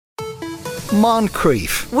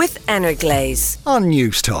Moncrief with Energlaze on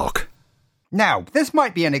News Talk. Now, this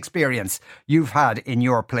might be an experience you've had in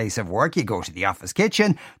your place of work. You go to the office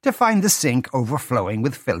kitchen to find the sink overflowing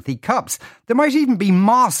with filthy cups. There might even be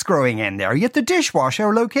moss growing in there, yet the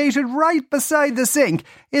dishwasher located right beside the sink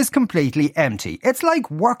is completely empty. It's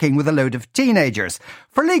like working with a load of teenagers.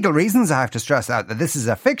 For legal reasons, I have to stress out that this is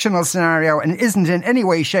a fictional scenario and isn't in any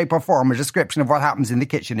way, shape or form a description of what happens in the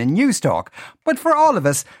kitchen in News Talk. But for all of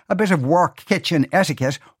us, a bit of work kitchen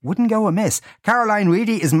etiquette wouldn't go amiss. Caroline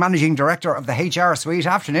Reidy is Managing Director of the HR Suite.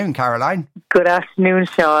 Afternoon, Caroline. Good afternoon,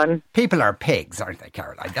 Sean. People are pigs, aren't they,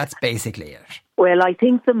 Caroline? That's basically it. Well, I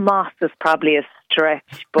think the moss is probably a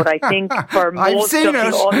stretch, but I think for most of the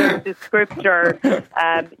other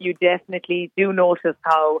descriptor, you definitely do notice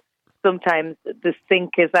how sometimes the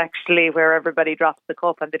sink is actually where everybody drops the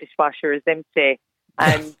cup and the dishwasher is empty.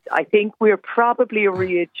 And I think we're probably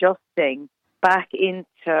readjusting back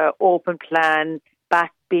into open plan,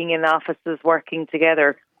 back being in offices working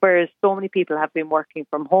together, whereas so many people have been working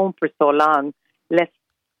from home for so long. Let's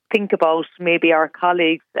think about maybe our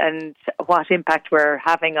colleagues and what impact we're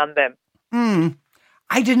having on them.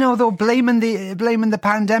 I don't know though, blaming the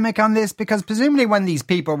pandemic on this, because presumably when these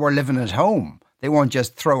people were living at home, they weren't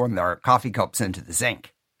just throwing their coffee cups into the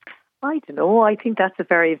sink. I don't know. I think that's a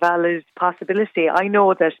very valid possibility. I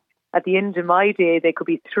know that at the end of my day, there could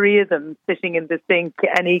be 3 of them sitting in the sink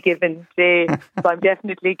any given day. So I'm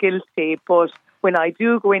definitely guilty. But when I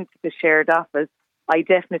do go into the shared office, I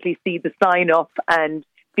definitely see the sign up and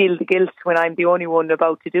feel the guilt when I'm the only one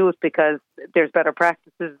about to do it, because there's better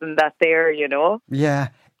practices than that there, you know? Yeah.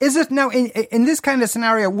 Is it now, in this kind of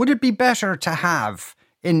scenario, would it be better to have,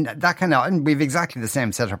 in that kind of, and we've exactly the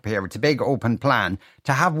same setup here, it's a big open plan,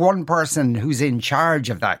 to have one person who's in charge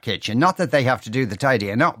of that kitchen, not that they have to do the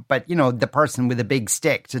tidying up, but, you know, the person with a big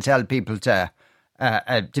stick to tell people to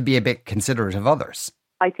be a bit considerate of others?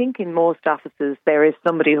 I think in most offices there is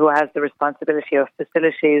somebody who has the responsibility of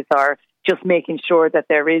facilities or just making sure that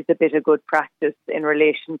there is a bit of good practice in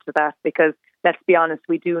relation to that, because let's be honest,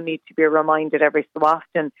 we do need to be reminded every so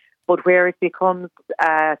often. But where it becomes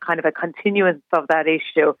kind of a continuance of that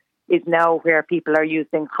issue is now where people are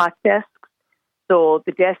using hot desks. So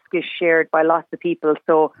the desk is shared by lots of people.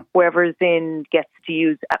 So whoever's in gets to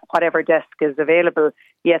use whatever desk is available,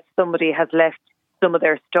 yet somebody has left some of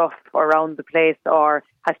their stuff around the place or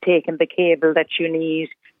has taken the cable that you need.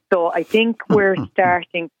 So I think we're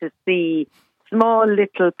starting to see small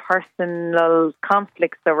little personal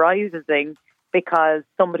conflicts arising because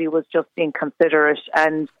somebody was just inconsiderate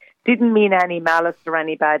and didn't mean any malice or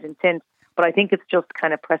any bad intent. But I think it's just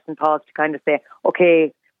kind of press and pause to kind of say,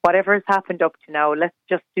 okay, whatever has happened up to now, let's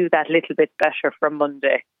just do that little bit better from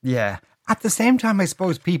Monday. Yeah. At the same time, I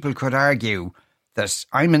suppose people could argue that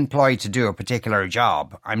I'm employed to do a particular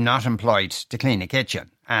job. I'm not employed to clean a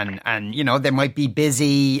kitchen. And you know, they might be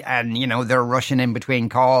busy and, you know, they're rushing in between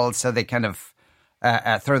calls, so they kind of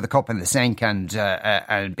throw the cup in the sink and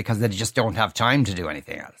because they just don't have time to do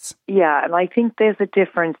anything else. Yeah, and I think there's a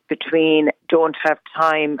difference between don't have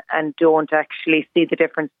time and don't actually see the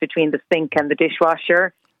difference between the sink and the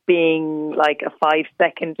dishwasher being like a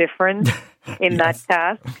 5-second difference in Yes.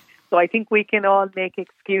 that task. So I think we can all make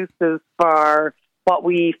excuses for what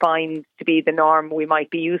we find to be the norm we might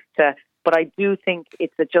be used to. But I do think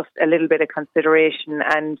it's just a little bit of consideration,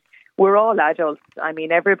 and we're all adults. I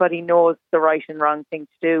mean, everybody knows the right and wrong thing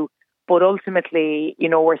to do. But ultimately, you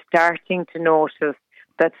know, we're starting to notice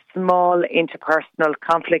that small interpersonal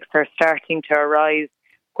conflicts are starting to arise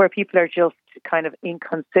where people are just kind of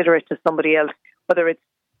inconsiderate to somebody else, whether it's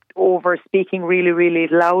over speaking really, really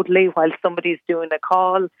loudly while somebody's doing a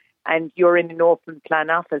call and you're in an open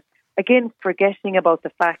plan office. Again, forgetting about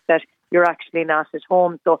the fact that you're actually not at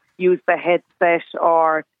home. So use the headset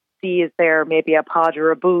or see is there maybe a pod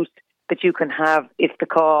or a boot that you can have if the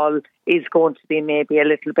call is going to be maybe a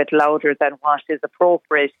little bit louder than what is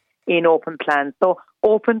appropriate in open plan. So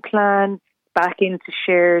open plan back into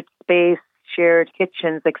shared space, shared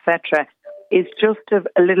kitchens, etc., is just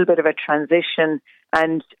a little bit of a transition.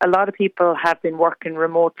 And a lot of people have been working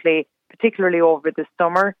remotely, particularly over the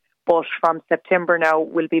summer. But from September now,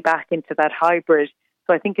 we'll be back into that hybrid.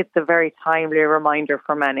 So I think it's a very timely reminder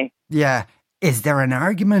for many. Yeah. Is there an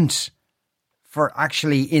argument for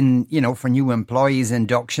actually for new employees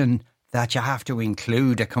induction that you have to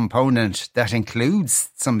include a component that includes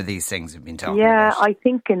some of these things we've been talking about? Yeah, I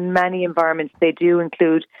think in many environments they do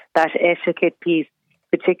include that etiquette piece,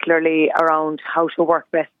 particularly around how to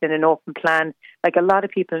work best in an open plan. Like a lot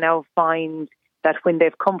of people now find that when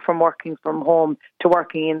they've come from working from home to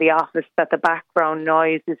working in the office, that the background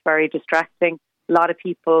noise is very distracting. a lot of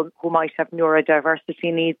people who might have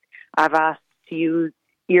neurodiversity needs have asked to use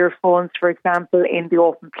earphones, for example, in the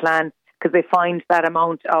open plan because they find that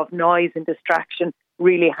amount of noise and distraction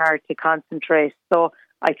really hard to concentrate. So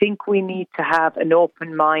I think we need to have an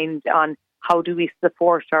open mind on how do we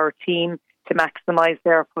support our team to maximise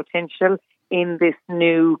their potential in this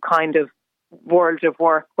new kind of world of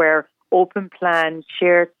work where open plan,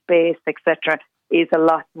 shared space, etc. is a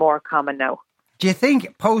lot more common now. Do you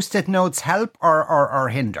think post-it notes help or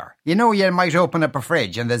hinder? You know, you might open up a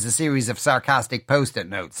fridge and there's a series of sarcastic post-it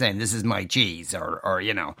notes saying, this is my cheese, or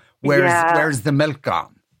you know, where's the milk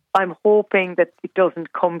gone? I'm hoping that it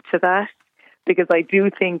doesn't come to that, because I do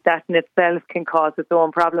think that in itself can cause its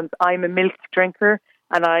own problems. I'm a milk drinker,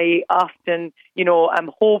 and I often, I'm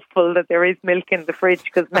hopeful that there is milk in the fridge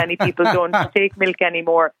because many people don't take milk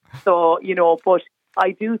anymore. So, but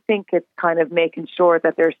I do think it's kind of making sure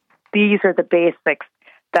that these are the basics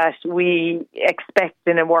that we expect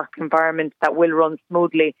in a work environment that will run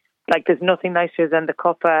smoothly. Like there's nothing nicer than the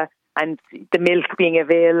cuppa and the milk being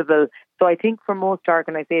available. So I think for most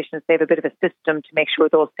organisations, they have a bit of a system to make sure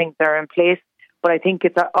those things are in place. But I think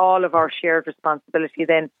it's all of our shared responsibility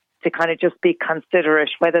then to kind of just be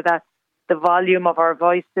considerate, whether that's the volume of our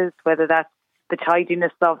voices, whether that's the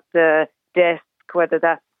tidiness of the desk, whether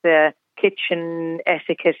that's the kitchen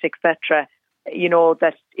etiquette, etc.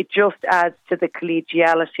 That it just adds to the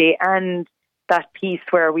collegiality and that piece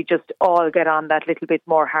where we just all get on that little bit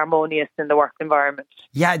more harmonious in the work environment.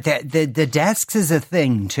 Yeah, the desks is a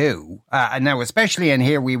thing too. And now, especially in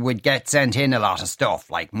here, we would get sent in a lot of stuff,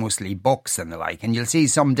 like mostly books and the like. And you'll see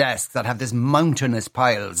some desks that have this mountainous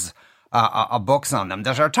piles of books on them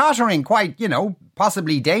that are tottering quite,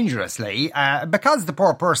 possibly dangerously, because the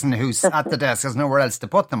poor person who's at the desk has nowhere else to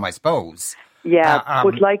put them, I suppose. Yeah,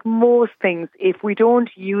 but like most things, if we don't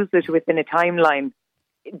use it within a timeline,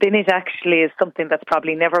 then it actually is something that's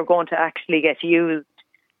probably never going to actually get used.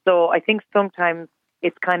 So I think sometimes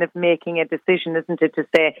it's kind of making a decision, isn't it, to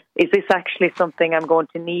say, is this actually something I'm going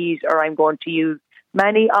to need or I'm going to use?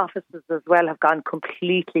 Many offices as well have gone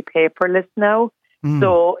completely paperless now.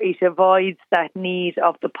 So it avoids that need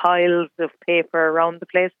of the piles of paper around the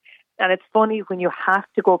place. And it's funny, when you have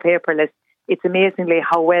to go paperless, it's amazingly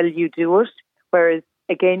how well you do it. Whereas,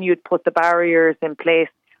 again, you'd put the barriers in place.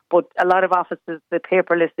 But a lot of offices, the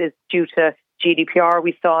paperless is due to GDPR.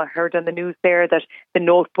 We heard on the news there that the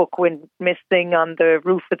notebook went missing on the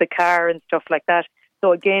roof of the car and stuff like that.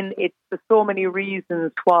 So again, there's so many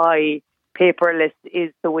reasons why paperless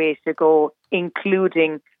is the way to go,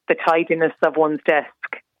 including the tidiness of one's desk.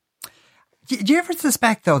 Do you ever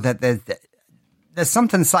suspect, though, that there's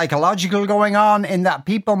something psychological going on in that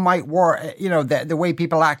people might work, the way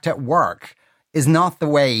people act at work is not the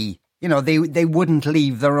way, they wouldn't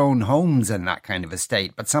leave their own homes in that kind of a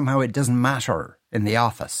state, but somehow it doesn't matter in the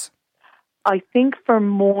office? I think for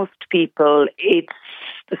most people, it's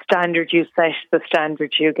the standard you set, the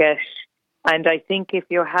standard you get. And I think if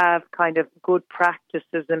you have kind of good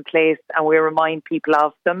practices in place and we remind people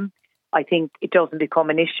of them, I think it doesn't become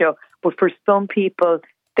an issue. But for some people,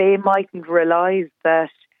 they mightn't realise that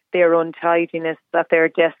their untidiness, that their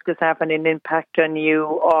desk is having an impact on you,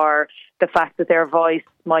 or the fact that their voice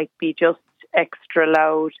might be just extra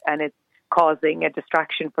loud and it's causing a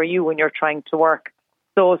distraction for you when you're trying to work.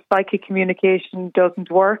 So psychic communication doesn't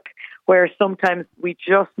work, where sometimes we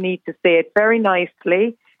just need to say it very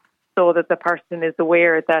nicely so that the person is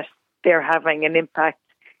aware that they're having an impact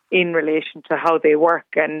in relation to how they work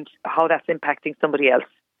and how that's impacting somebody else.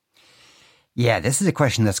 Yeah, this is a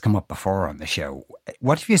question that's come up before on the show.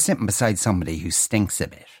 What if you're sitting beside somebody who stinks a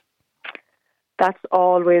bit? That's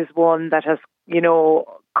always one that has,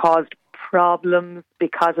 caused problems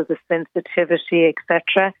because of the sensitivity,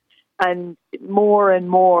 etc. And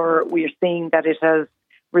more we're seeing that it has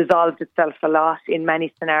resolved itself a lot in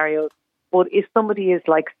many scenarios. But if somebody is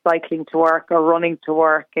like cycling to work or running to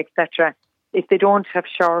work, etc., if they don't have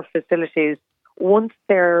shower facilities, once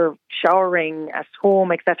they're showering at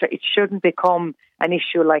home, etc., it shouldn't become an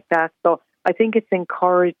issue like that. So I think it's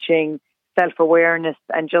encouraging self-awareness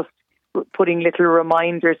and just putting little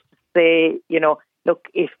reminders to say, look,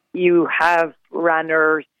 if you have ran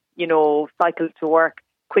or, cycled to work,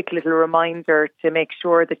 quick little reminder to make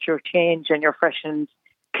sure that you're changed and you're fresh and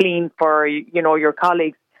clean for, your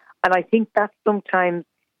colleagues. And I think that sometimes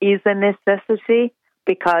is a necessity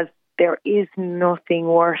because there is nothing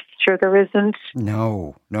worse. Sure, there isn't.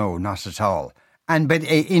 No, not at all. But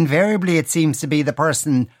invariably it seems to be the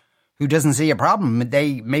person who doesn't see a problem.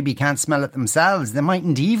 They maybe can't smell it themselves. They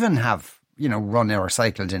mightn't even have, run or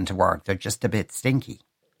cycled into work. They're just a bit stinky.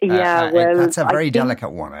 Yeah, that's a very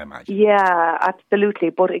delicate one, I imagine. Yeah, absolutely.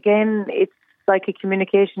 But again, it's like a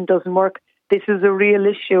communication doesn't work. This is a real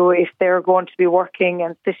issue if they're going to be working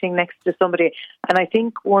and sitting next to somebody. And I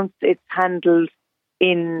think once it's handled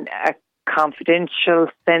in a confidential,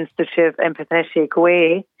 sensitive, empathetic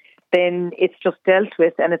way, then it's just dealt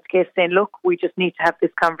with. And it's a case saying, look, we just need to have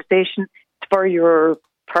this conversation for your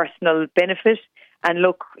personal benefit. And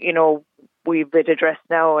look, we've it addressed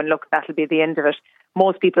now, and look, that'll be the end of it.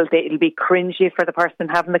 Most people, it'll be cringy for the person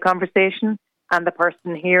having the conversation and the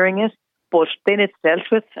person hearing it, but then it's dealt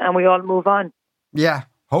with and we all move on. Yeah,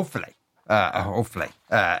 hopefully,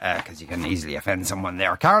 because you can easily offend someone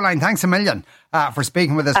there. Caroline, thanks a million for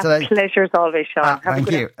speaking with us today. Pleasure as always, Sean. Thank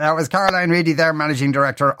you. That was Caroline Reidy there, Managing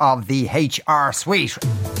Director of the HR Suite.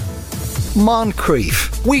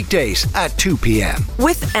 Moncrief, weekdays at 2 p.m.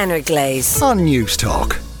 with Energlaze on News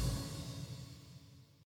Talk.